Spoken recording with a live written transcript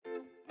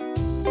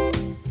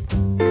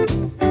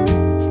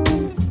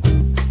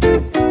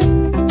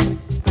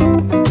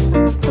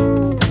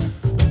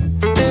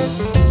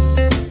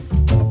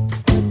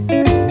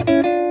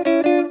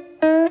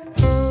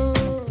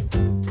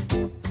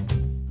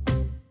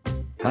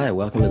Hi,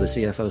 welcome to the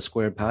CFO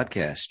Squared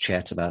podcast,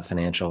 chats about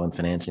financial and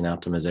financing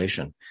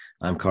optimization.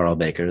 I'm Carl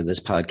Baker. This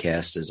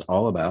podcast is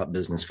all about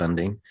business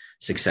funding,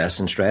 success,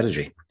 and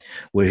strategy.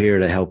 We're here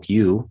to help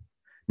you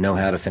know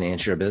how to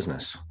finance your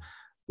business.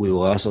 We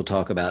will also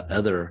talk about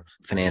other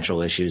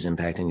financial issues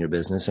impacting your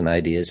business and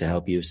ideas to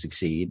help you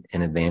succeed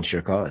and advance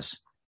your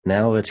cause.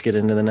 Now let's get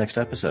into the next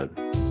episode.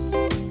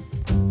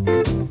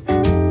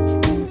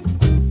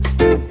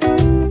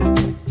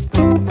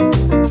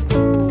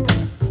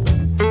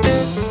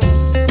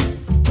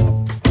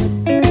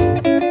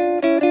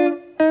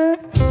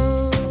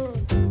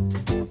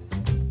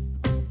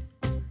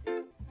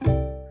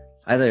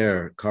 Hi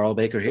there, Carl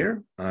Baker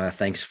here.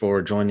 Thanks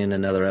for joining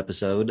another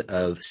episode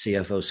of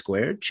CFO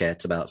Squared,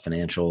 chats about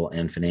financial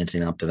and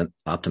financing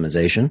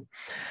optimization.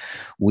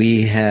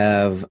 We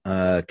have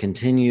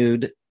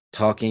continued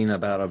talking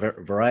about a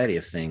variety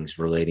of things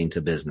relating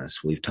to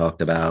business. We've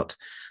talked about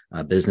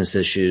business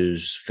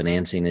issues,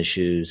 financing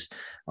issues.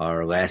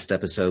 Our last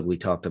episode, we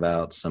talked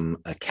about some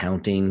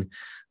accounting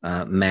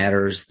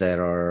matters that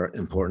are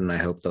important. I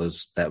hope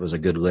that was a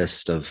good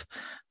list of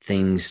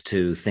things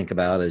to think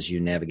about as you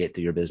navigate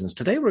through your business.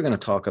 Today, we're going to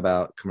talk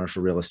about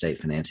commercial real estate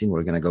financing.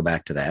 We're going to go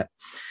back to that.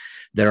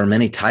 There are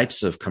many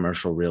types of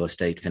commercial real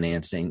estate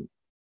financing,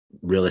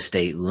 real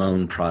estate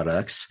loan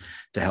products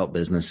to help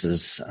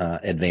businesses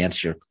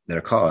advance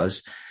their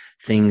cause.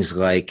 Things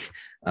like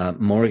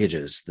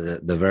mortgages. The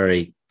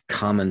very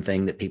common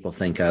thing that people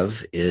think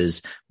of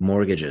is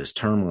mortgages,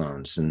 term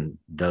loans, and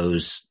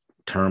those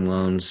term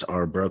loans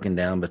are broken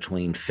down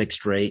between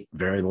fixed rate,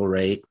 variable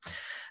rate.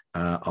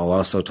 I'll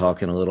also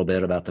talk in a little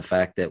bit about the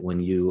fact that when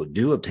you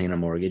do obtain a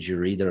mortgage,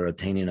 you're either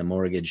obtaining a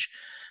mortgage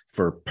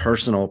for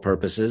personal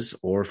purposes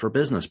or for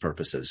business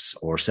purposes,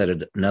 or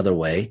said another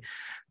way,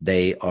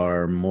 they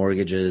are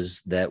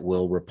mortgages that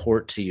will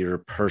report to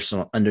your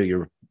under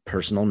your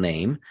personal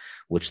name,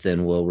 which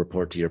then will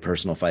report to your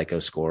personal FICO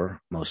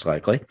score, most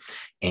likely,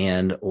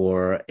 and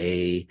or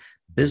a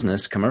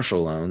business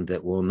commercial loan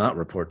that will not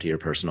report to your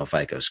personal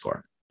FICO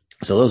score.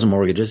 So those are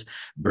mortgages.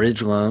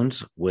 Bridge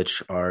loans,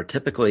 which are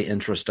typically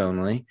interest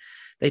only,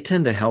 they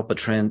tend to help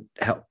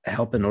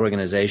an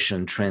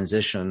organization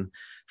transition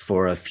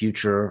for a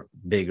future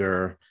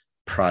bigger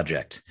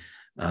project.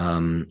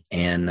 Those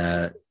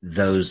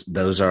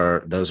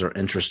are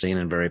interesting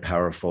and very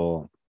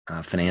powerful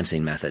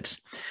financing methods.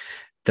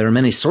 There are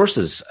many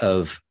sources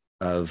of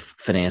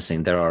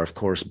financing. There are, of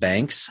course,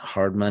 banks,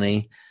 hard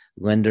money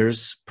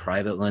lenders,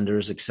 private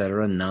lenders, et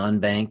cetera,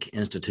 non-bank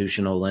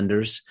institutional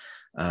lenders,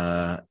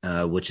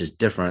 which is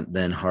different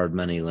than hard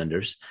money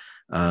lenders.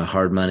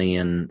 Hard money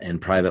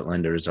and private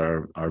lenders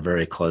are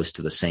very close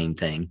to the same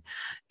thing.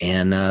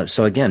 And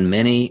so again,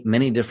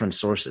 many different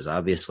sources.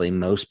 Obviously,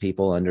 most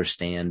people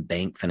understand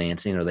bank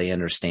financing, or they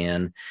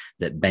understand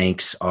that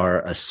banks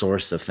are a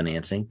source of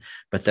financing,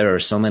 but there are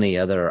so many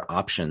other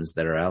options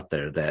that are out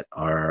there that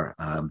are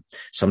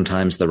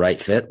sometimes the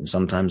right fit and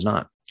sometimes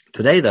not.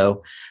 Today,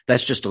 though,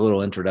 that's just a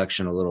little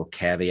introduction, a little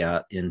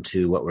caveat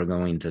into what we're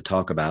going to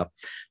talk about.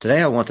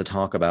 Today, I want to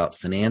talk about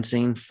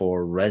financing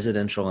for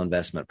residential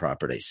investment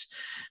properties,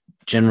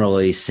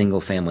 generally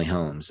single-family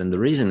homes. And the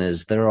reason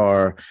is there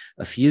are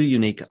a few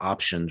unique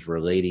options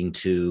relating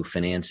to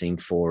financing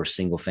for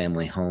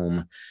single-family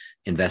home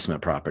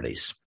investment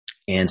properties.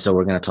 And so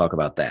we're going to talk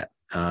about that.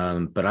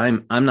 But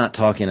I'm not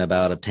talking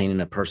about obtaining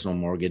a personal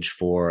mortgage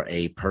for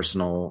a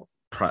personal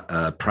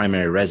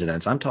primary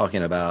residence. I'm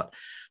talking about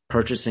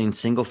purchasing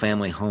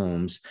single-family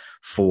homes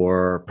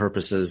for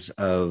purposes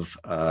of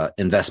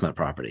investment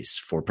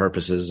properties, for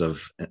purposes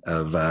of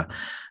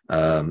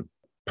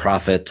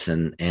profit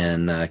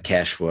and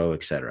cash flow,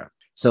 et cetera.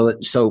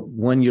 So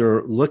when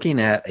you're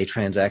looking at a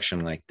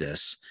transaction like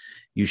this,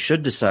 you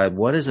should decide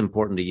what is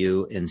important to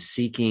you in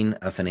seeking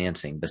a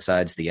financing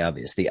besides the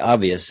obvious. The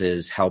obvious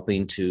is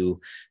helping to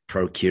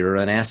procure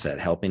an asset,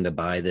 helping to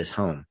buy this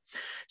home.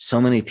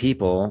 So many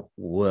people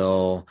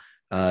will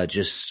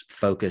just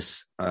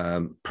focus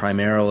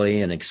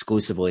primarily and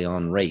exclusively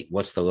on rate.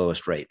 What's the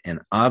lowest rate?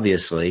 And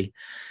obviously,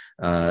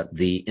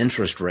 the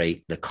interest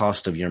rate, the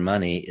cost of your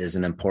money, is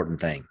an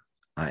important thing.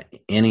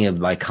 Any of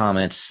my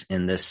comments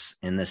in this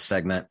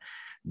segment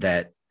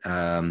that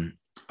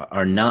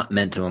are not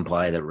meant to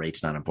imply that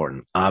rate's not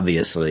important.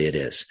 Obviously, it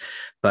is.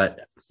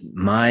 But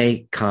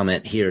my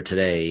comment here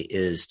today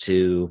is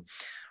to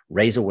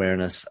raise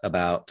awareness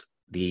about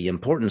the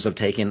importance of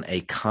taking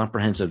a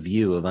comprehensive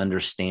view of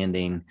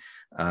understanding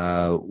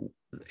a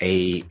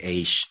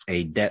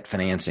debt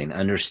financing,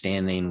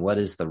 understanding what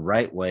is the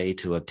right way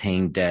to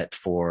obtain debt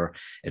for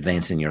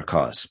advancing your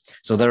cause.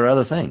 So there are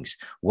other things.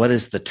 What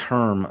is the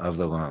term of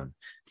the loan?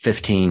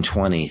 15,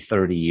 20,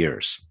 30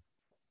 years.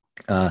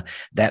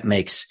 That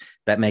makes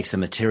a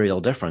material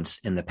difference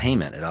in the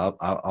payment. It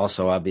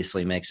also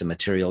obviously makes a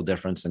material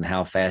difference in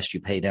how fast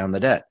you pay down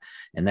the debt.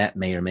 And that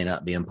may or may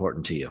not be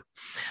important to you.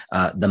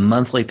 The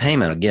monthly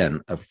payment,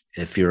 again,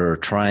 if you're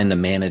trying to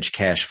manage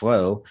cash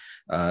flow,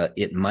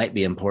 it might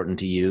be important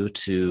to you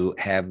to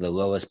have the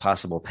lowest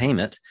possible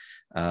payment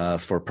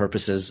for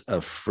purposes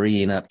of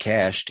freeing up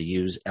cash to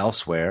use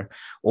elsewhere,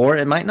 or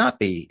it might not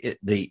be.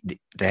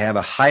 To have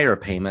a higher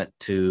payment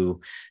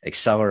to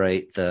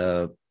accelerate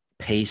the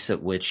pace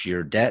at which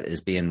your debt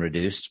is being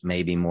reduced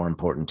may be more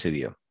important to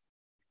you.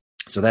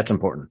 So that's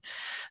important.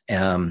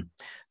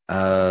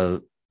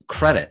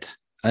 Credit,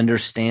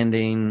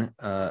 understanding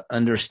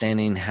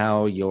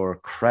how your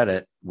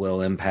credit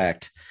will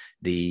impact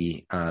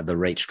the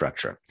rate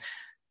structure.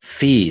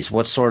 Fees,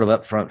 what sort of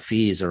upfront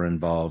fees are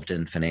involved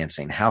in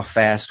financing? How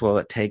fast will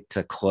it take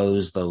to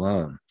close the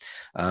loan?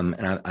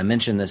 And I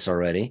mentioned this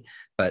already,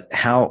 but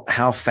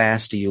how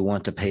fast do you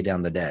want to pay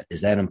down the debt?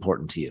 Is that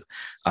important to you?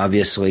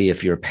 Obviously,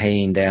 if you're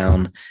paying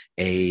down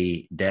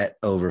a debt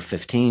over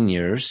 15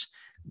 years,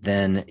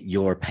 then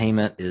your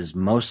payment is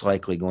most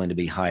likely going to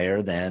be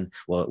higher than,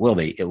 well,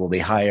 it will be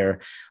higher,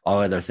 all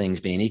other things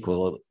being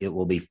equal, it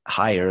will be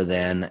higher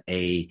than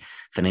a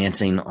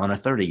financing on a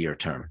 30-year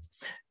term.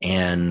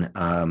 And,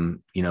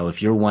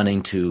 if you're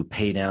wanting to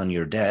pay down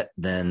your debt,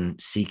 then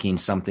seeking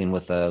something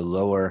with a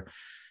lower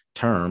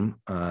term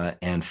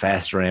and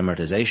faster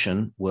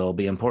amortization will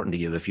be important to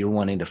you. If you're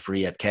wanting to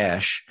free up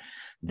cash,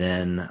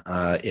 then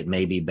it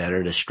may be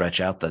better to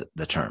stretch out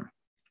the term.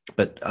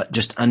 But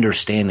just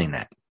understanding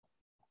that.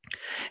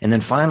 And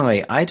then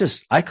finally, I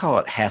call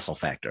it hassle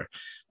factor,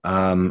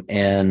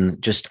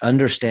 and just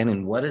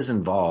understanding what is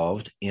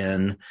involved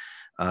in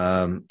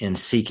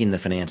seeking the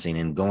financing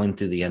and going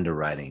through the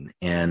underwriting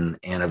and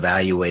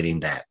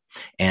evaluating that.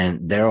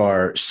 And there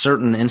are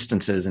certain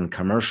instances in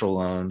commercial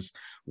loans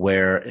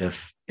where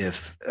if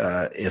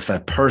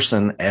a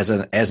person, as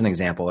an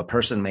example, a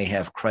person may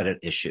have credit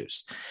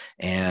issues,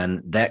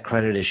 and that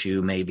credit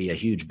issue may be a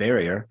huge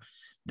barrier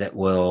that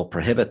will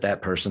prohibit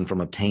that person from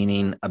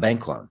obtaining a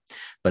bank loan.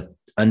 But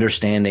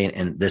understanding,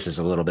 and this is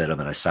a little bit of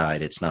an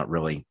aside, it's not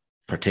really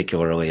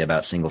particularly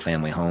about single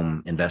family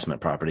home investment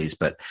properties,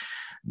 but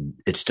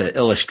it's to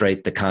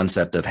illustrate the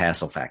concept of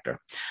hassle factor.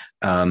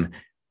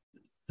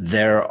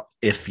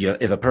 If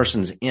a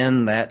person's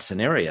in that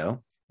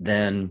scenario,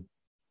 then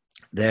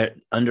they're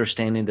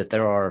understanding that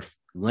there are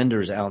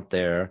lenders out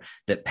there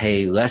that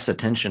pay less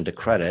attention to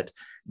credit.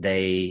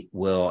 They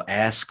will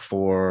ask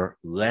for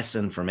less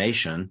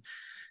information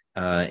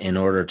in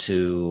order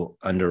to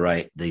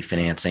underwrite the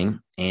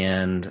financing,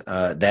 and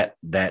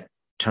that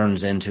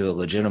turns into a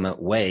legitimate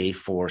way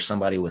for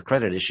somebody with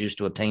credit issues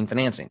to obtain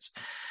financings.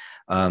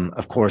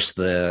 Of course,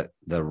 the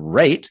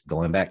rate,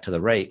 going back to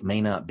the rate,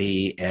 may not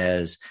be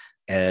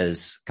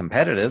as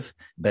competitive,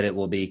 but it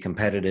will be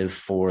competitive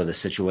for the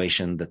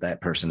situation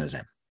that person is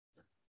in.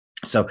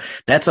 So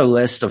that's a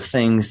list of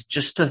things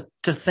just to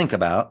think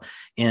about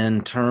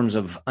in terms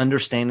of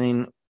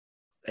understanding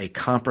a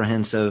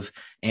comprehensive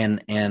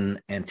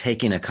and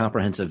taking a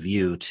comprehensive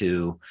view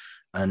to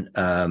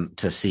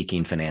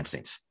seeking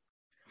financings.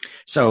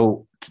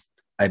 So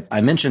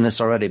I mentioned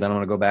this already, but I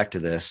want to go back to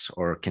this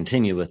or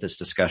continue with this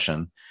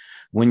discussion.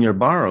 When you're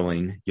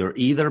borrowing, you're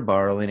either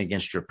borrowing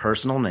against your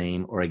personal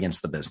name or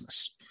against the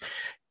business.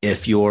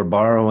 If you're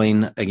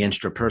borrowing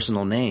against your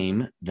personal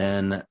name,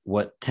 then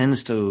what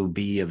tends to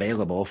be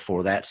available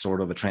for that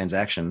sort of a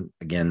transaction,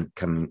 again,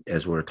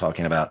 as we're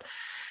talking about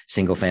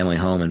single family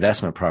home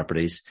investment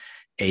properties,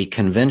 a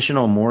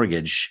conventional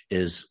mortgage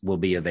will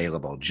be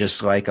available,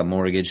 just like a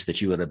mortgage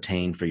that you would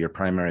obtain for your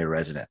primary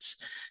residence.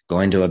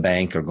 Going to a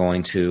bank or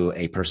going to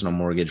a personal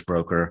mortgage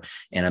broker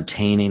and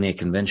obtaining a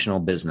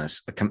conventional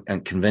a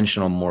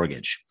conventional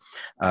mortgage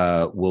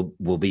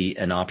will be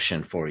an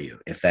option for you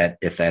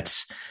if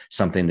that's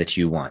something that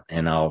you want.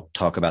 And I'll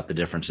talk about the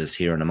differences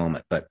here in a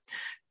moment. But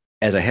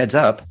as a heads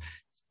up,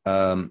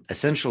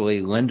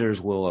 essentially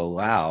lenders will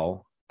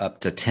allow up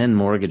to 10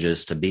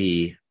 mortgages to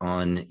be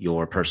on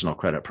your personal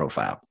credit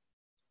profile.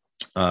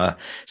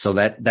 So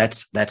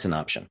that's an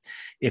option.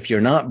 If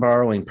you're not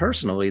borrowing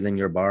personally, then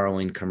you're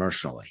borrowing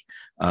commercially,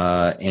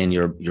 and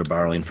you're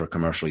borrowing for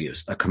commercial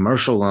use. A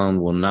commercial loan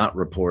will not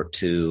report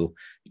to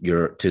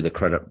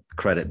the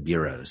credit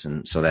bureaus,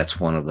 and so that's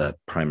one of the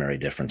primary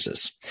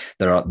differences.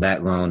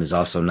 That loan is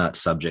also not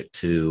subject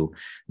to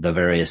the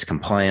various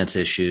compliance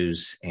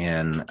issues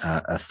and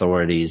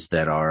authorities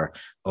that are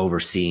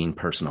overseeing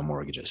personal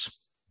mortgages.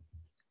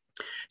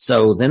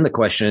 So then the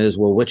question is,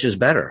 well, which is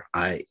better?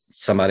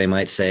 Somebody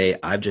might say,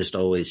 I've just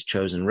always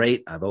chosen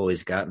rate. I've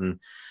always gone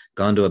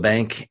to a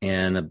bank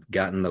and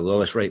gotten the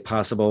lowest rate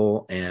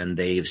possible, and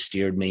they've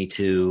steered me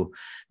to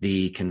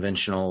the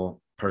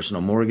conventional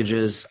personal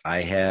mortgages.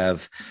 I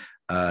have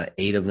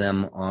 8 of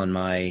them on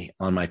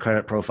my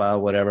credit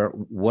profile, whatever.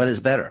 What is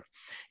better?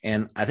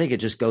 And I think it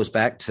just goes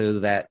back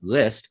to that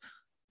list,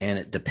 and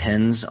it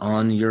depends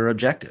on your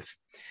objective.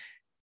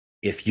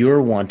 If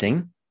you're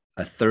wanting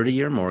a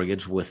 30-year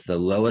mortgage with the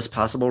lowest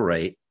possible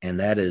rate,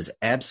 and that is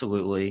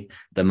absolutely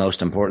the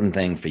most important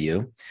thing for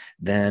you,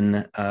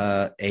 then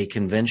a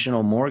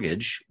conventional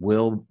mortgage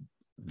will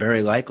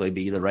very likely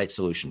be the right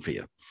solution for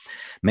you.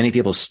 Many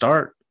people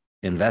start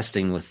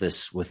investing with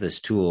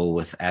this tool,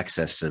 with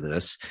access to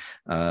this.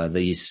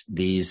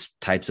 These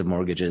types of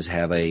mortgages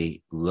have a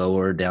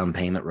lower down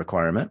payment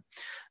requirement,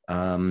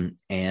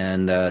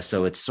 and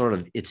so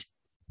it's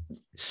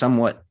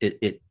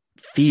it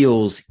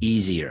feels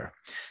easier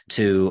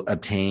to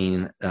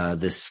obtain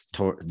this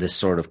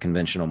sort of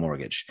conventional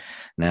mortgage.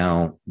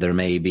 Now, there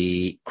may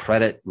be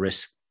credit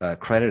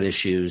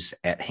issues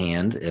at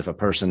hand. If a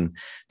person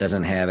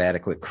doesn't have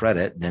adequate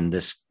credit, then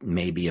this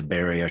may be a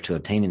barrier to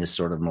obtaining this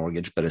sort of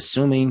mortgage. But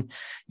assuming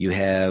you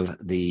have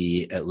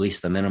at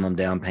least the minimum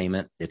down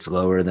payment, it's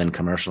lower than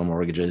commercial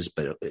mortgages.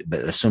 But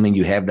assuming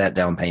you have that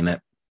down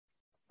payment,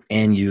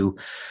 and you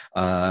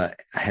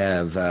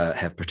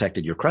have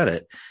protected your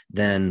credit,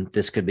 then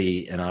this could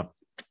be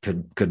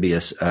could be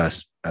a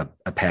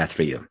path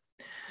for you.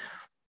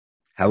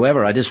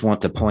 However, I just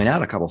want to point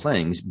out a couple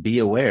things. Be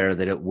aware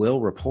that it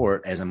will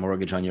report as a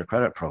mortgage on your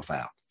credit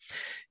profile.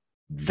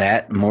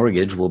 That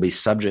mortgage will be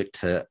subject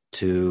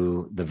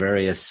to the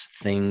various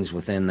things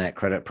within that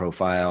credit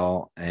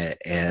profile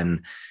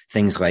and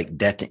things like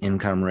debt to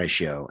income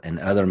ratio and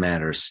other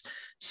matters,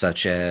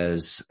 such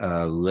as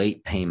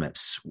late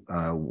payments,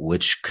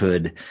 which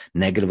could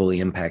negatively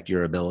impact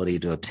your ability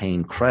to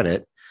obtain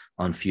credit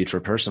on future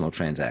personal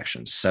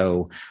transactions.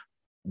 So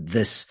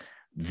this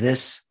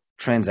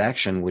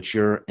transaction, which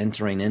you're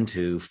entering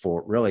into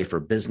for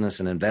business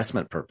and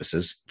investment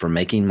purposes, for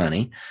making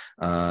money,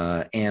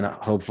 and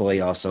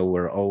hopefully also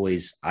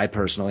I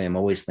personally am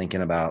always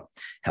thinking about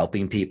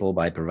helping people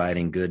by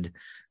providing good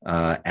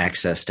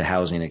access to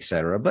housing, et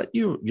cetera. But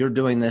you're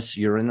doing this,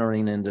 you're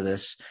entering into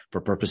this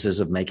for purposes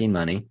of making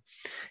money,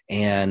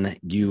 and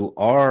you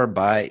are,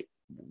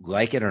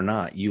 like it or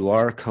not, you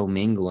are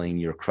commingling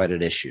your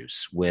credit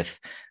issues with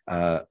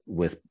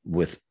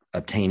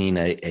obtaining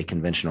a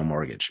conventional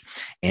mortgage.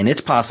 And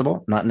it's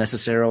possible, not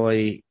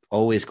necessarily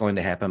always going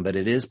to happen, but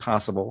it is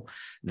possible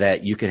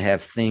that you could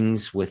have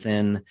things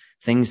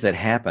that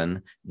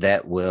happen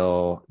that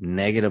will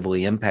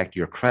negatively impact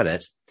your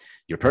credit,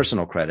 your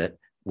personal credit,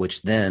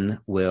 which then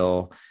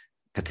will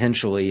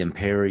potentially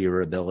impair your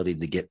ability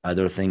to get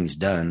other things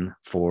done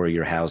for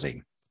your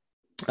housing.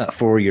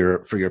 For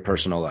your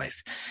personal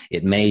life.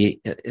 It may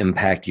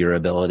impact your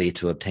ability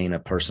to obtain a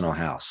personal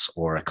house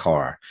or a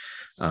car,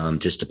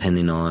 just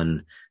depending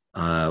on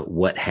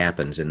what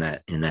happens in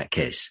that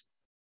case.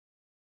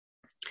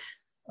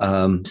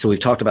 So we've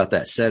talked about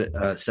that. Said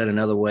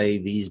another way,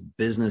 these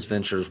business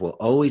ventures will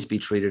always be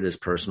treated as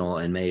personal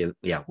and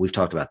we've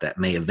talked about that,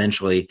 may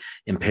eventually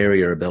impair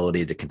your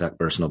ability to conduct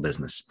personal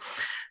business.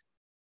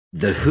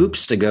 The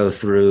hoops to go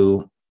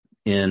through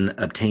in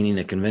obtaining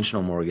a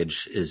conventional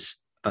mortgage is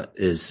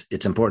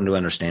it's important to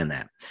understand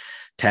that.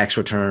 Tax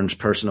returns,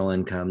 personal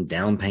income,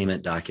 down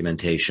payment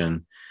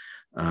documentation,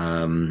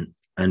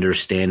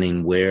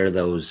 understanding where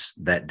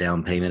that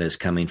down payment is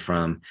coming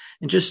from,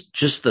 and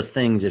just the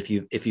things. If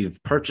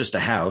you've purchased a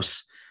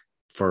house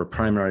for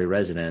primary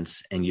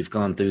residence and you've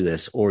gone through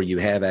this, or you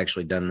have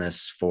actually done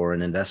this for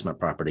an investment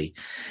property,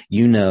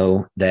 you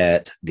know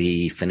that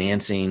the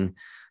financing,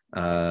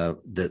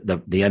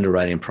 the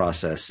underwriting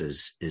process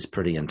is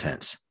pretty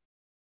intense.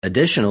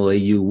 Additionally,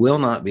 you will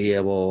not be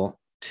able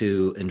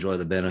to enjoy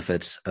the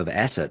benefits of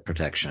asset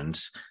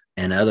protections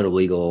and other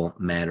legal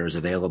matters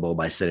available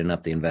by setting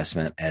up the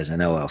investment as an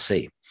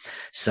LLC.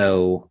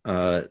 So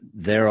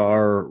there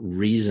are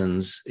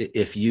reasons.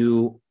 If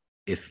you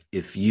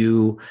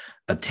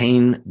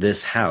obtain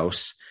this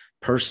house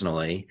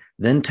personally,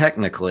 then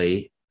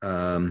technically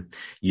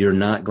you're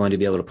not going to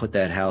be able to put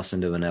that house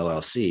into an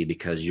LLC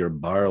because you're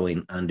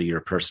borrowing under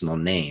your personal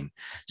name.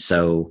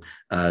 So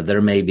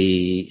there may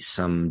be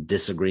some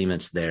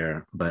disagreements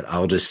there, but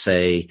I'll just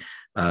say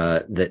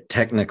that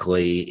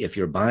technically, if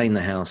you're buying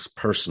the house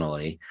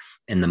personally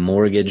and the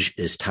mortgage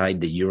is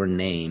tied to your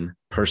name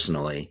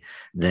personally,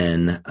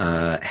 then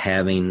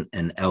having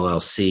an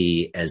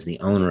LLC as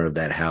the owner of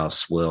that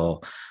house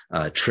will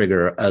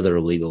trigger other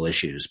legal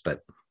issues.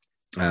 But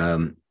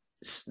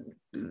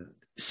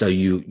so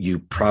you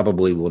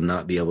probably will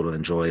not be able to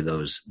enjoy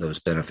those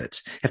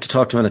benefits. You have to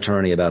talk to an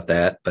attorney about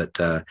that, but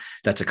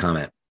that's a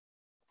comment.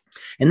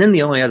 And then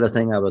the only other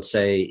thing I would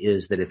say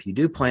is that if you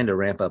do plan to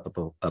ramp up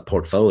a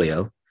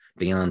portfolio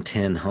beyond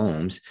 10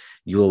 homes,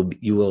 you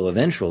will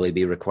eventually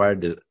be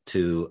required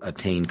to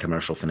obtain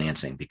commercial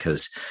financing,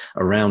 because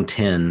around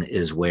 10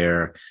 is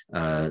where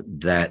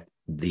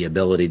the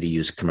ability to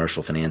use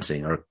commercial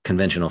financing or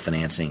conventional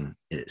financing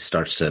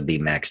starts to be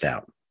maxed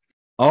out.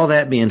 All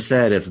that being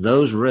said, if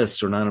those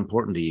risks are not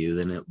important to you,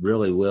 then it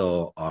really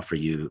will offer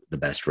you the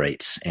best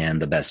rates and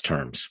the best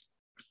terms.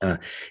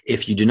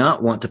 If you do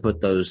not want to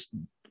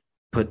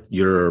put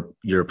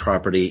your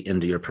property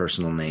into your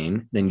personal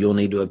name, then you'll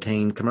need to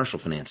obtain commercial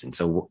financing.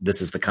 So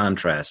this is the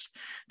contrast,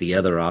 the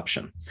other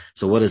option.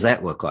 So what does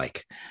that look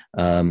like?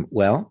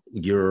 Well,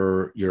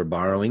 you're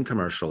borrowing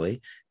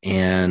commercially,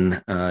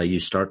 and you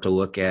start to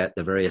look at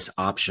the various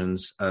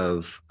options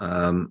of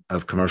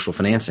commercial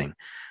financing.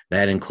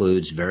 That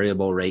includes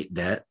variable rate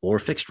debt or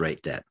fixed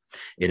rate debt.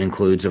 It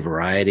includes a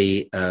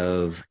variety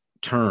of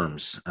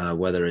terms,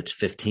 whether it's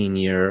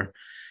 15-year,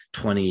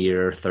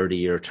 20-year,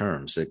 30-year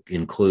terms. It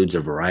includes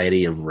a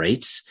variety of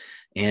rates,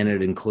 and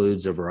it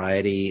includes a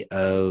variety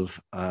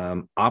of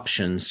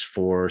options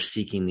for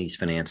seeking these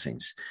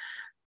financings.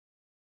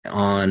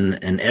 On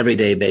an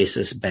everyday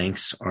basis,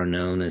 banks are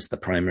known as the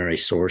primary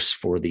source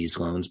for these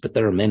loans, but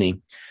there are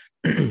many,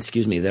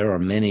 there are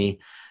many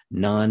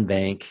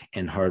non-bank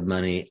and hard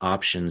money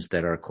options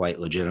that are quite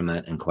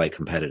legitimate and quite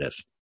competitive.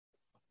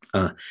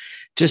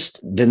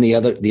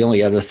 The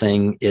only other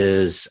thing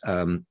is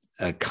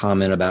a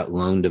comment about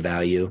loan to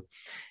value.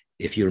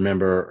 If you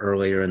remember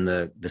earlier in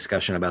the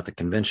discussion about the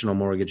conventional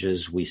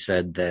mortgages, we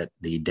said that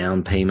the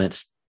down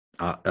payments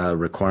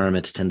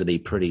requirements tend to be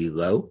pretty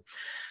low,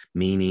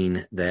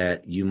 meaning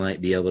that you might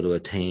be able to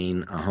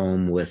attain a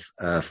home with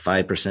a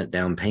 5%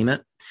 down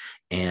payment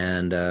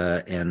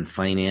and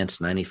finance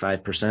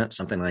 95%,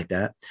 something like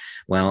that.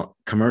 Well,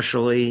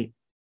 commercially,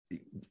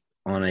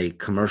 on a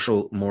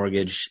commercial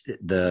mortgage,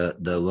 the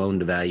loan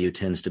to value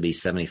tends to be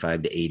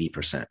 75 to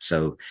 80%.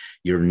 So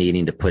you're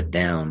needing to put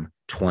down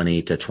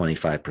 20 to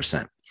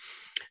 25%.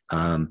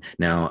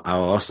 Now,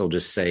 I'll also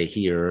just say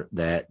here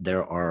that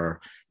there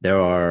are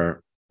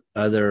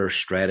other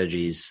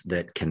strategies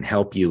that can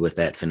help you with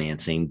that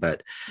financing,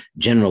 but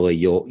generally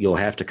you'll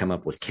have to come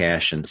up with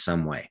cash in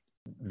some way.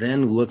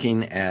 Then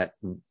looking at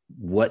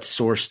what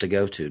source to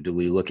go to. Do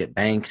we look at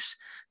banks?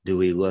 Do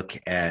we look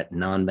at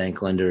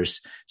non-bank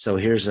lenders? So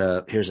here's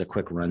a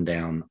quick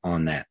rundown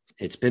on that.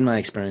 It's been my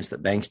experience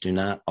that banks do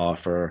not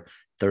offer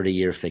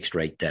 30-year fixed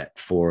rate debt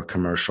for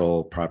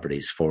commercial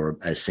properties for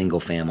a single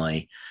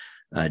family,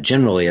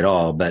 generally at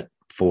all, but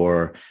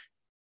for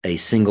a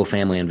single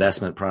family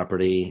investment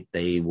property,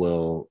 they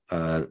will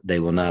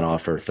not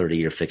offer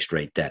 30-year fixed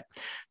rate debt.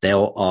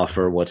 They'll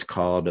offer what's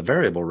called a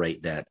variable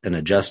rate debt, an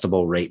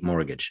adjustable rate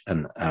mortgage, a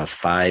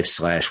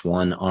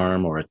 5/1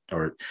 arm or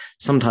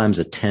sometimes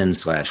a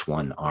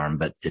 10/1 arm,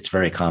 but it's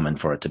very common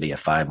for it to be a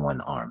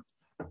 5/1 arm.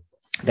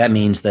 That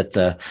means that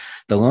the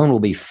loan will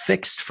be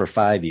fixed for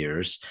 5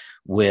 years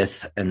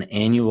with an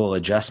annual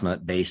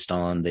adjustment based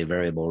on the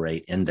variable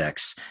rate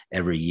index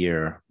every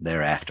year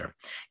thereafter.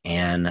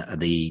 And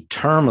the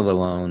term of the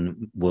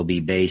loan will be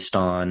based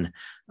on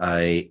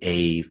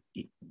a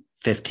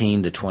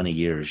 15 to 20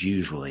 years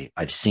usually.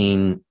 I've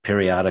seen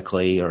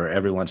periodically or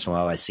every once in a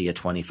while I see a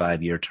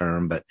 25-year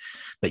term, but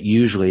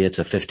usually it's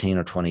a 15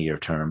 or 20-year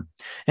term.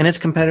 And it's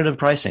competitive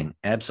pricing,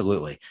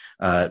 absolutely.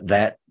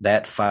 That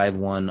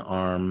 5/1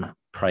 arm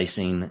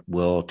pricing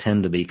will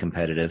tend to be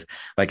competitive.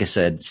 Like I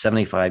said,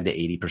 75 to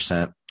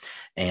 80%.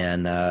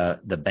 And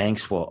the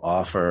banks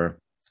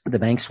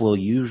will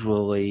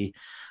usually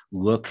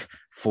look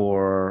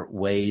for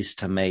ways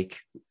to make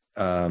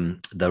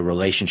the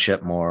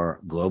relationship more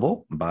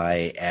global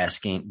by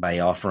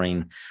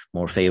offering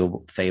more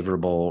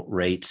favorable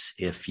rates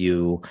if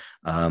you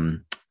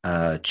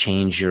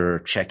change your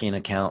checking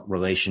account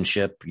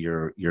relationship,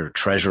 your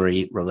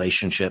treasury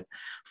relationship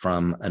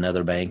from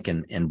another bank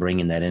and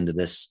bringing that into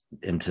this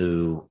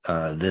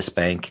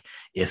bank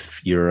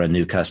if you're a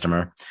new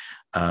customer.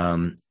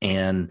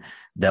 And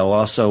they'll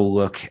also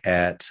look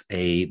at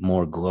a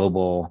more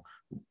global,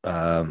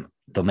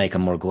 they'll make a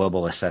more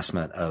global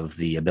assessment of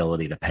the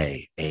ability to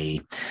pay.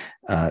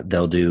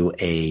 They'll do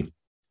a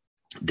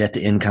debt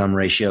to income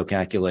ratio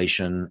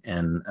calculation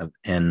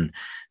and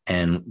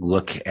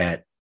look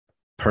at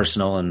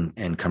personal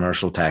and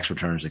commercial tax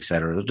returns, et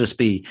cetera. There'll just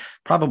be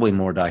probably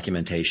more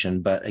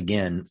documentation. But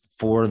again,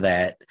 for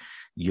that,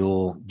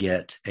 you'll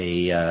get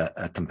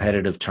a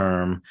competitive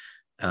term,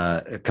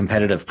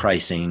 competitive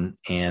pricing,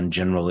 and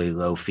generally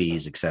low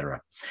fees, et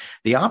cetera.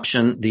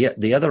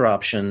 The other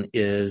option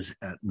is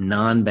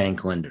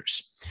non-bank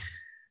lenders.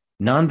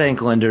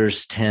 Non-bank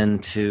lenders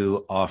tend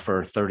to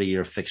offer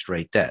 30-year fixed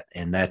rate debt,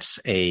 and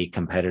that's a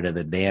competitive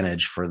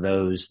advantage for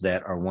those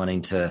that are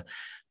wanting to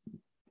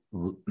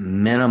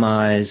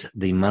minimize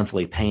the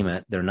monthly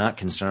payment. They're not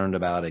concerned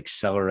about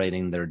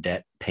accelerating their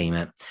debt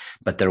payment,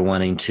 but they're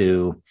wanting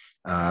to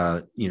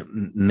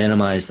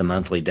minimize the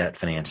monthly debt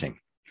financing.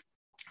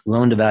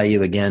 Loan to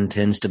value, again,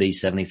 tends to be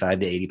 75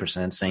 to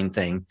 80%, same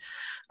thing.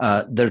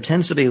 There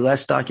tends to be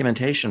less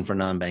documentation for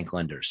non-bank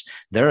lenders.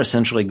 They're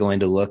essentially going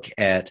to look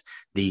at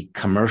the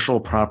commercial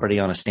property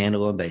on a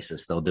standalone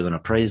basis. They'll do an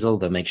appraisal.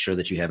 They'll make sure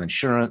that you have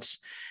insurance,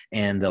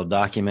 and they'll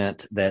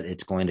document that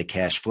it's going to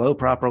cash flow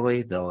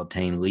properly. They'll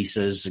obtain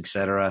leases, et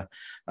cetera,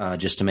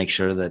 just to make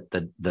sure that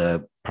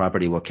the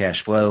property will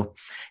cash flow.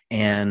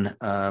 And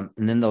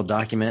then they'll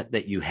document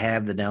that you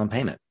have the down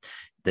payment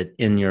that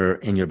in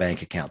your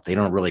bank account. They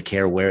don't really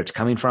care where it's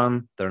coming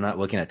from. They're not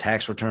looking at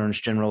tax returns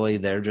generally.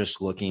 They're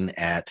just looking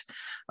at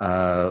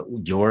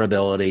your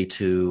ability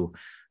to.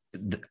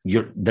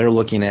 They're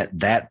looking at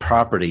that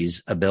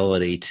property's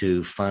ability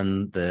to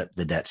fund the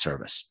debt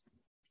service.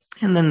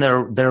 And then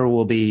there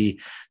will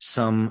be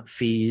some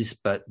fees,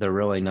 but they're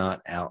really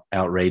not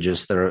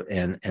outrageous.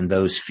 And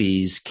those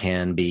fees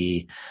can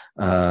be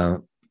absorbed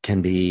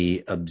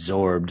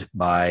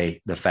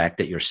by the fact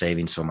that you're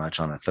saving so much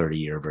on a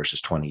 30-year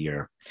versus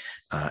 20-year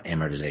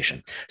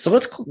amortization. So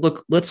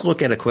let's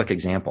look at a quick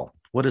example.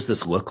 What does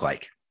this look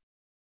like?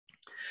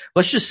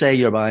 Let's just say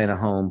you're buying a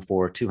home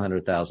for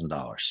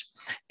 $200,000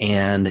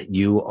 and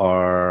you've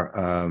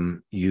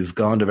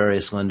gone to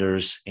various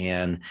lenders,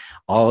 and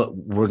all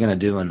we're going to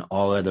do an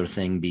all other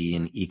thing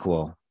being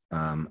equal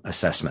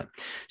assessment.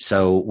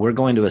 So we're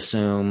going to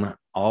assume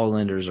all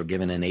lenders are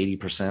given an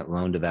 80%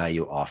 loan to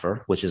value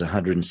offer, which is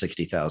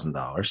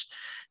 $160,000.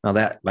 Now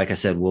that, like I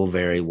said, will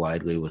vary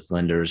widely with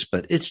lenders,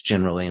 but it's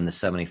generally in the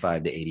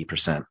 75 to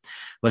 80%.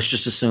 Let's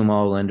just assume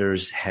all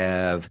lenders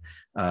have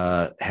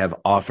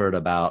offered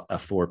about a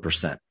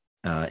 4%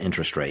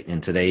 interest rate. In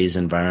today's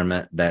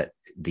environment, that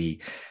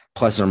the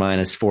plus or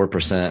minus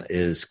 4%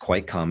 is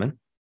quite common.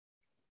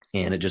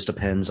 And it just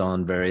depends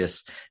on where it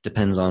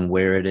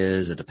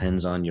is. It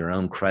depends on your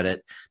own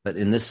credit. But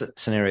in this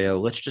scenario,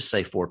 let's just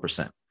say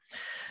 4%.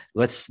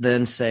 Let's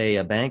then say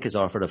a bank is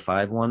offered a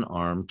 5/1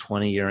 ARM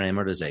 20-year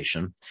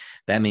amortization.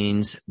 That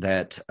means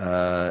that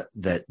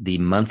that the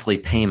monthly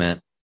payment,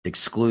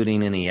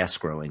 excluding any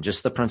escrowing,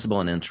 just the principal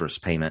and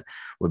interest payment,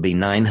 would be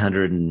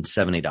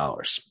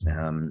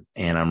 $970.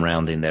 And I'm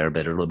rounding there,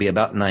 but it'll be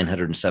about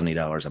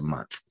 $970 a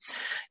month.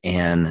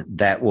 And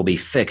that will be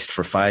fixed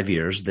for 5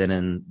 years.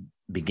 Then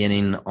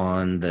beginning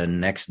on the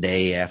next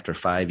day after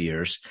 5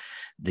 years,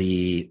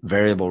 the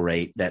variable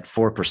rate, that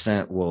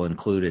 4%, will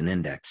include an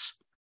index.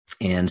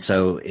 And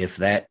so if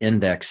that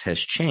index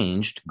has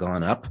changed,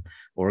 gone up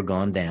or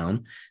gone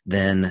down,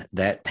 then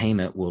that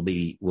payment will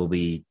be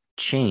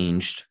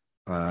changed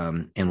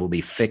and will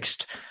be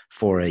fixed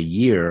for a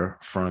year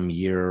from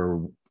year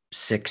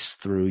 6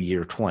 through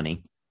year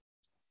 20.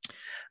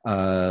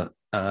 And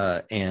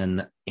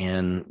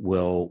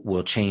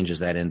will change as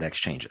that index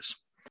changes.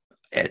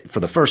 For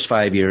the first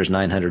 5 years,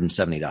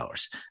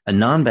 $970. A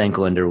non-bank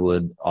lender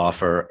would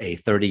offer a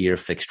 30-year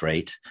fixed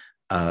rate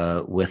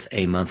with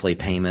a monthly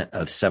payment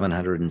of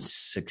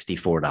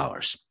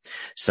 $764.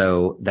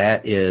 So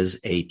that is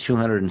a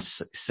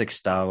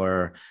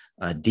 $206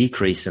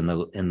 decrease in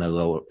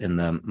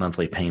the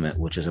monthly payment,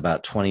 which is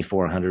about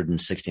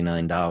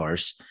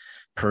 $2,469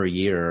 per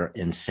year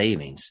in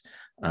savings.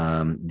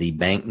 The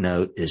bank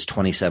note is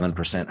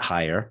 27%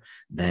 higher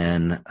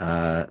than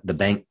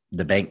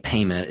the bank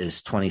payment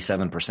is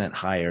 27%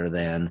 higher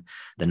than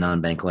the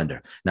non-bank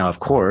lender. Now, of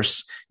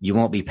course, you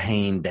won't be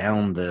paying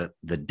down the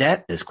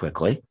debt as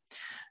quickly,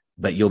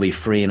 but you'll be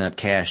freeing up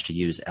cash to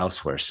use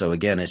elsewhere. So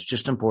again, it's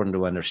just important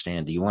to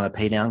understand, do you want to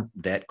pay down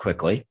debt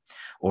quickly,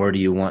 or do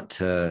you want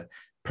to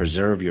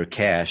preserve your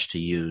cash to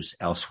use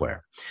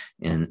elsewhere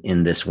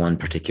in this one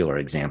particular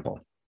example?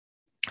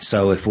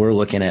 So if we're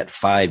looking at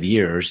 5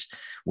 years,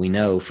 we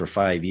know for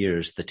 5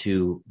 years, the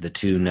two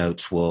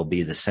notes will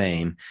be the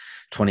same.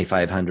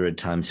 2,500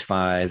 times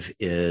 5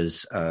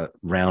 is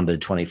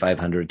rounded.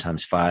 2,500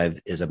 times 5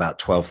 is about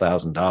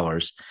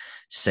 $12,000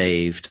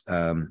 saved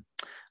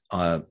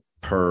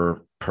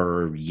per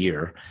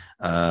year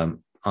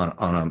on a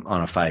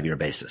 5-year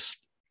basis.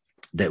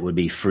 That would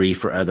be free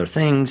for other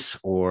things,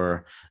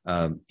 or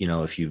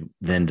if you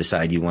then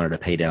decide you wanted to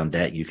pay down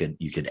debt, you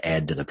could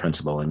add to the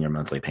principal in your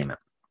monthly payment.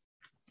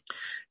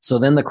 So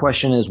then the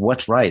question is,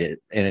 what's right?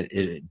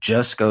 It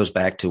just goes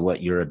back to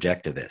what your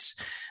objective is.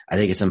 I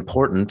think it's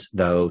important,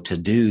 though, to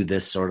do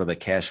this sort of a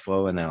cash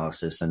flow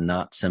analysis and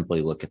not simply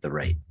look at the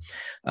rate.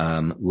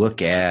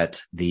 Look at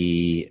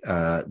the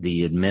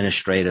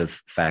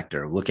administrative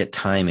factor. Look at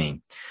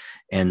timing.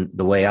 And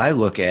the way I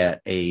look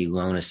at a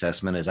loan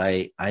assessment is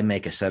I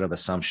make a set of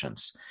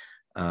assumptions.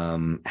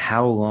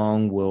 How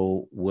long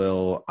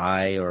will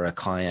I or a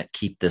client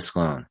keep this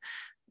loan?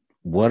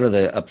 What are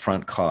the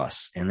upfront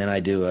costs? And then I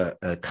do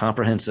a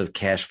comprehensive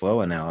cash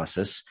flow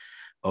analysis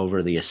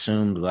over the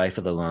assumed life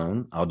of the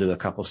loan. I'll do a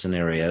couple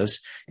scenarios,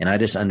 and I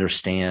just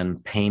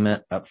understand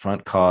payment,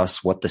 upfront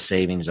costs, what the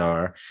savings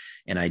are.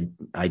 And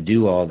I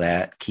do all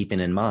that, keeping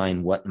in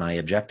mind what my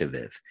objective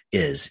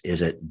is.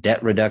 Is it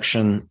debt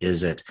reduction?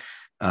 Is it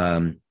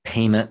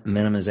payment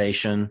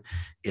minimization?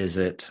 Is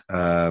it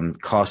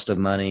cost of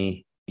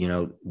money?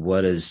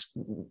 What is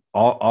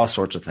all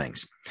sorts of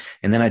things.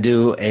 And then I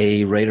do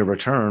a rate of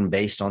return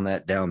based on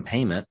that down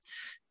payment,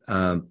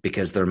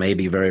 because there may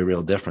be very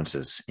real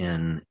differences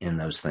in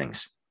those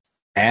things.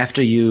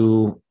 After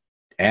you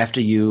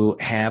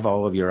have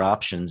all of your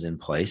options in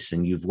place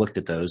and you've looked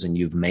at those and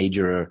you've made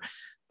your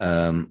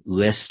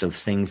list of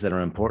things that are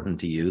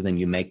important to you, then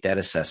you make that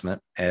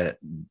assessment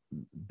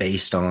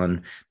based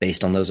on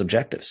those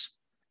objectives.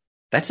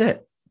 That's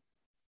it.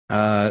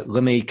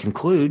 Let me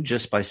conclude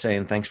just by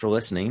saying thanks for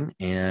listening.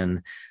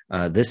 And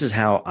this is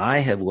how I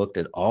have looked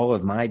at all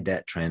of my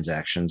debt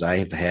transactions. I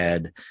have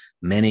had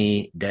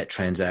many debt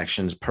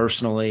transactions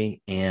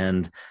personally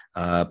and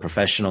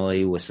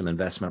professionally with some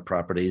investment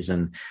properties.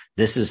 And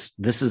this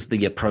is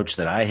the approach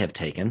that I have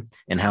taken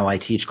and how I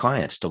teach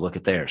clients to look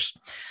at theirs.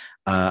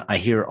 I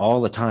hear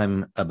all the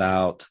time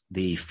about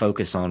the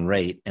focus on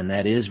rate, and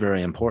that is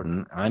very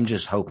important. I'm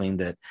just hoping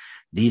that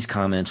these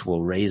comments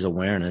will raise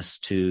awareness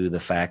to the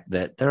fact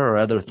that there are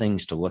other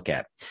things to look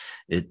at.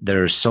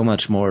 There's so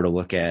much more to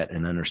look at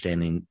in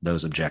understanding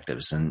those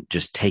objectives, and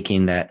just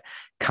taking that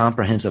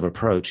comprehensive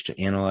approach to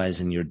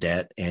analyzing your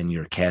debt and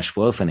your cash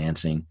flow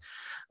financing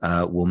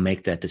will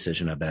make that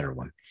decision a better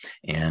one.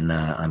 And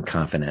I'm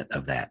confident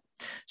of that.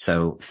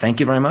 So thank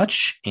you very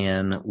much,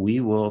 and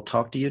we will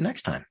talk to you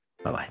next time.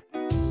 Bye-bye.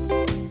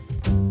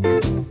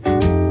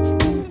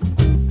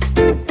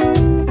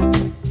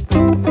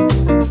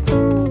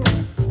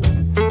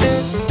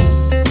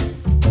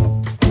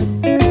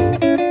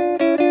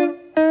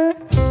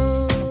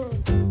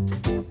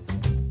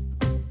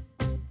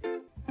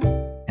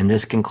 And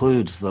this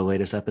concludes the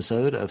latest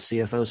episode of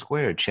CFO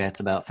Squared, chats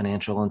about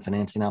financial and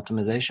financing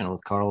optimization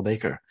with Carl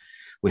Baker.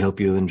 We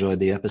hope you enjoyed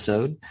the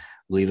episode.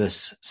 Leave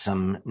us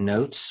some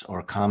notes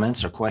or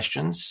comments or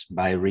questions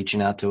by reaching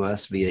out to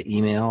us via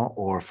email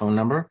or phone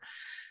number.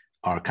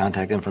 Our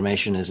contact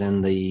information is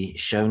in the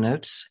show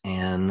notes,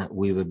 and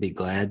we would be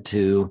glad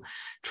to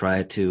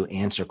try to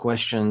answer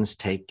questions,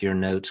 take your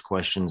notes,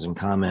 questions, and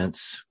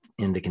comments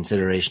into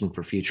consideration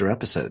for future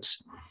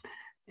episodes.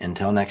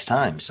 Until next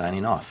time,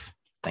 signing off.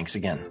 Thanks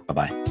again.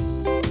 Bye-bye.